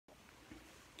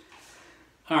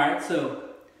Alright, so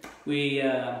we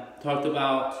talked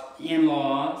about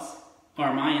in-laws,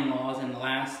 or my in-laws, in the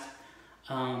last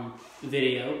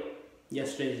video,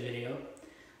 yesterday's video.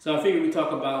 So I figured we'd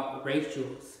talk about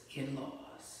Rachel's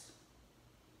in-laws.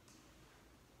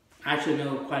 I actually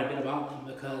know quite a bit about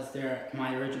them because they're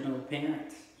my original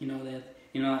parents.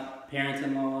 Not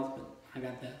parents-in-laws, but I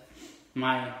got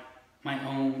my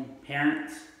own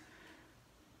parents.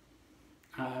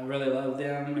 I really love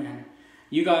them, and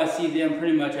you guys see them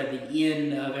pretty much at the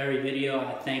end of every video.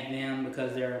 I thank them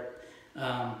because they're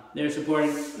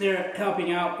supporting, they're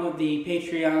helping out with the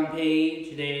Patreon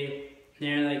page.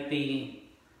 They're like the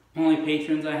only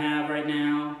patrons I have right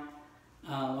now.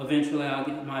 Eventually I'll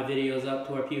get my videos up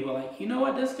to where people are like, you know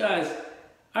what,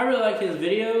 I really like his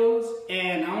videos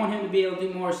and I want him to be able to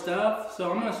do more stuff,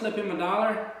 so I'm gonna slip him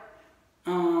 $1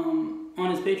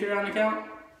 on his Patreon account.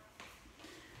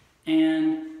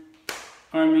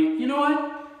 You know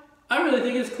what? I really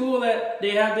think it's cool that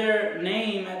they have their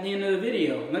name at the end of the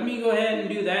video. Let me go ahead and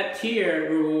do that tier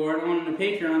reward on the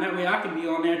Patreon. That way I can be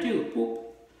on there too. Boop.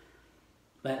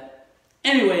 But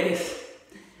anyways,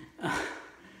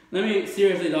 let me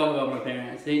seriously talk about my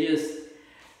parents.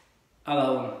 I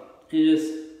love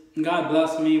them. God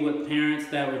blessed me with parents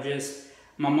that were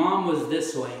my mom was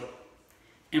this way,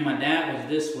 and my dad was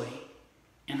this way,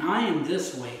 and I am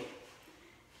this way.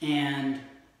 And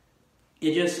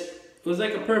it was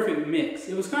like a perfect mix.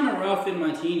 It was kind of rough in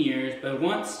my teen years, but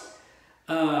once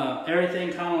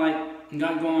everything kind of like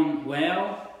got going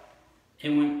well, it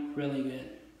went really good.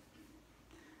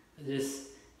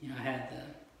 I had the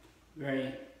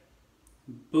very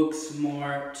book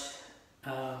smart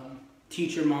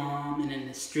teacher mom, and then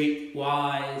the street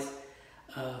wise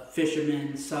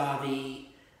fisherman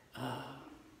savvy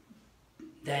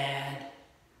dad,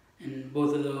 and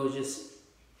both of those just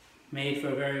made for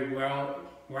a very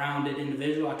well-rounded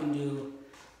individual. I can do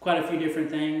quite a few different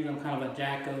things. I'm kind of a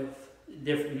jack of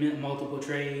multiple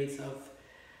trades.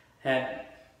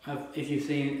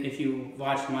 If you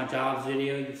watched my jobs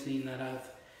video, you've seen that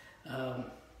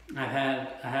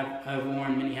I've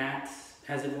worn many hats,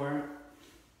 as it were.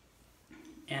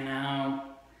 And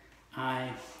now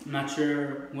I'm not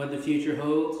sure what the future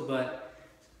holds, but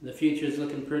the future is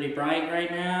looking pretty bright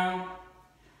right now.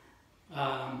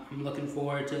 I'm looking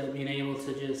forward to being able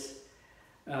to just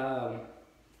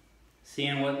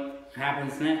seeing what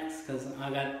happens next, because I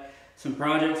got some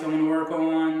projects I want to work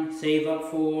on, save up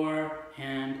for,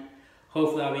 and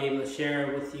hopefully I'll be able to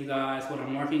share with you guys what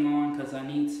I'm working on, because I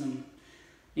need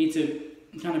to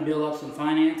kind of build up some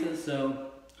finances,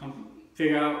 so I'll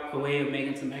figure out a way of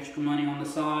making some extra money on the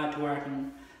side to where I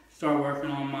can start working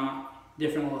on my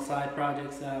different little side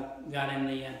projects that I've got in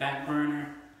the back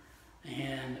burner.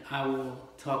 And I will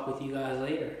talk with you guys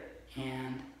later,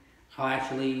 and I'll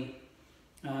actually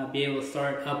be able to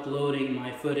start uploading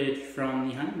my footage from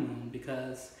the honeymoon,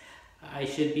 because I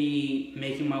should be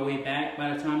making my way back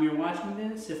by the time you're watching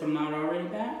this, if I'm not already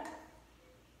back.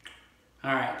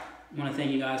 Alright, I want to thank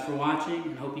you guys for watching,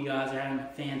 and hope you guys are having a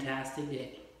fantastic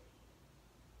day.